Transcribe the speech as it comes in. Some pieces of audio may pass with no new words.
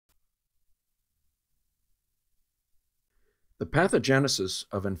The pathogenesis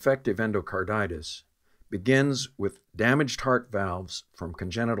of infective endocarditis begins with damaged heart valves from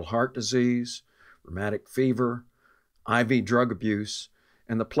congenital heart disease, rheumatic fever, IV drug abuse,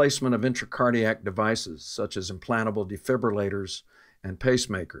 and the placement of intracardiac devices such as implantable defibrillators and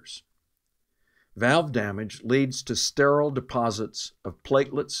pacemakers. Valve damage leads to sterile deposits of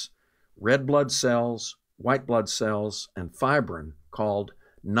platelets, red blood cells, white blood cells, and fibrin called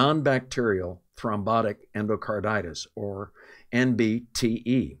non-bacterial thrombotic endocarditis, or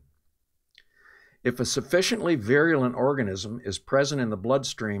NBTE. If a sufficiently virulent organism is present in the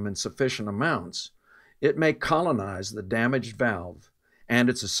bloodstream in sufficient amounts, it may colonize the damaged valve and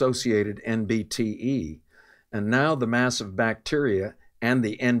its associated NBTE, and now the mass of bacteria and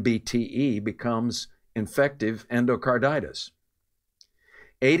the NBTE becomes infective endocarditis.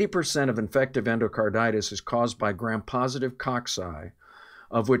 80% of infective endocarditis is caused by gram-positive cocci,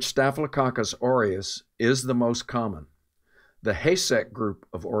 of which Staphylococcus aureus is the most common. The HASEC group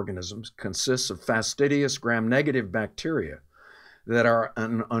of organisms consists of fastidious gram-negative bacteria that are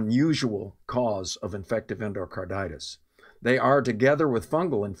an unusual cause of infective endocarditis. They are, together with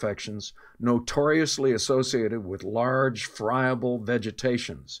fungal infections, notoriously associated with large, friable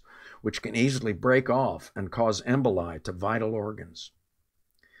vegetations, which can easily break off and cause emboli to vital organs.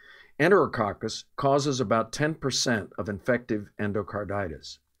 Enterococcus causes about 10% of infective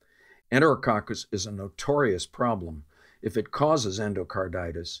endocarditis. Enterococcus is a notorious problem if it causes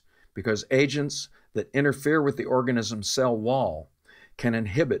endocarditis because agents that interfere with the organism's cell wall can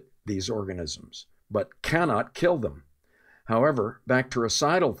inhibit these organisms, but cannot kill them. However,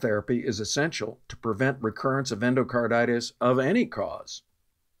 bactericidal therapy is essential to prevent recurrence of endocarditis of any cause.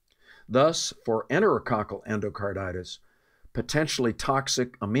 Thus, for enterococcal endocarditis, potentially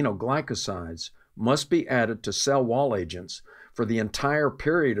toxic aminoglycosides must be added to cell wall agents for the entire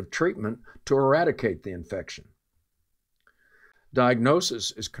period of treatment to eradicate the infection.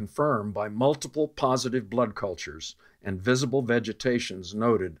 Diagnosis is confirmed by multiple positive blood cultures and visible vegetations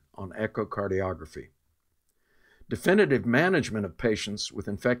noted on echocardiography. Definitive management of patients with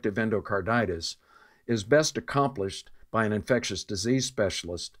infective endocarditis is best accomplished by an infectious disease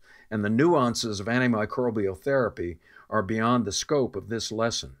specialist, and the nuances of antimicrobial therapy are beyond the scope of this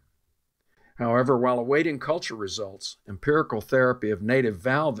lesson. However, while awaiting culture results, empirical therapy of native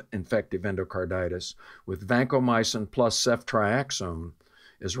valve infective endocarditis with vancomycin plus ceftriaxone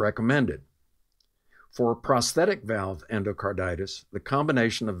is recommended. For prosthetic valve endocarditis, the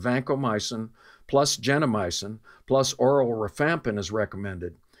combination of vancomycin plus gentamicin plus oral rifampin is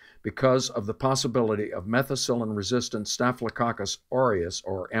recommended because of the possibility of methicillin-resistant Staphylococcus aureus,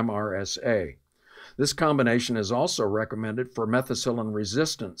 or MRSA. This combination is also recommended for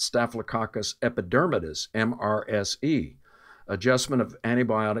methicillin-resistant Staphylococcus epidermidis, MRSE. Adjustment of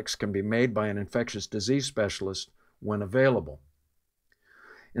antibiotics can be made by an infectious disease specialist when available.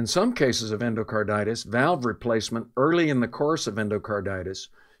 In some cases of endocarditis, valve replacement early in the course of endocarditis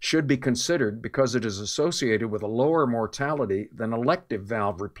should be considered because it is associated with a lower mortality than elective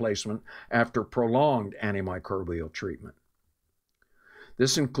valve replacement after prolonged antimicrobial treatment.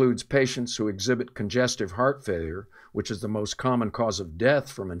 This includes patients who exhibit congestive heart failure, which is the most common cause of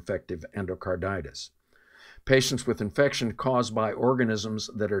death from infective endocarditis. Patients with infection caused by organisms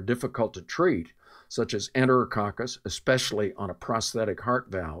that are difficult to treat, such as Enterococcus, especially on a prosthetic heart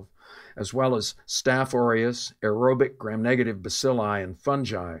valve, as well as Staph aureus, aerobic gram-negative bacilli, and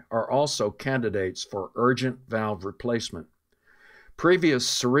fungi, are also candidates for urgent valve replacement. Previous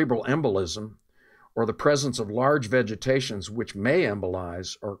cerebral embolism, or the presence of large vegetations which may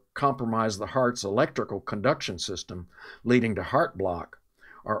embolize or compromise the heart's electrical conduction system, leading to heart block,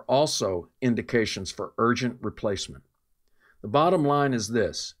 are also indications for urgent replacement. The bottom line is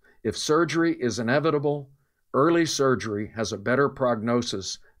this: if surgery is inevitable, early surgery has a better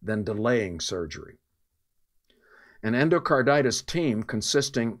prognosis than delaying surgery. An endocarditis team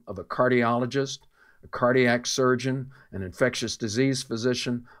consisting of a cardiologist, a cardiac surgeon, an infectious disease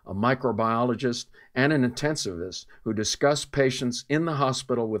physician, a microbiologist, and an intensivist who discuss patients in the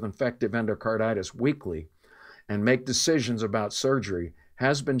hospital with infective endocarditis weekly and make decisions about surgery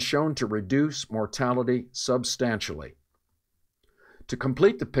has been shown to reduce mortality substantially. To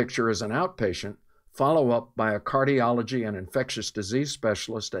complete the picture as an outpatient, follow up by a cardiology and infectious disease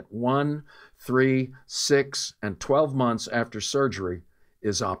specialist at 1, 3, 6, and 12 months after surgery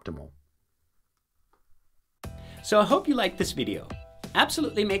is optimal. So I hope you liked this video.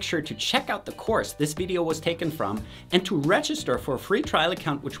 Absolutely make sure to check out the course this video was taken from and to register for a free trial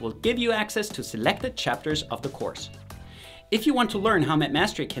account which will give you access to selected chapters of the course. If you want to learn how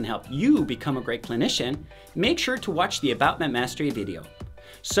MedMastery can help you become a great clinician, make sure to watch the About MedMastery video.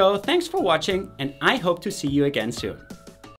 So thanks for watching, and I hope to see you again soon.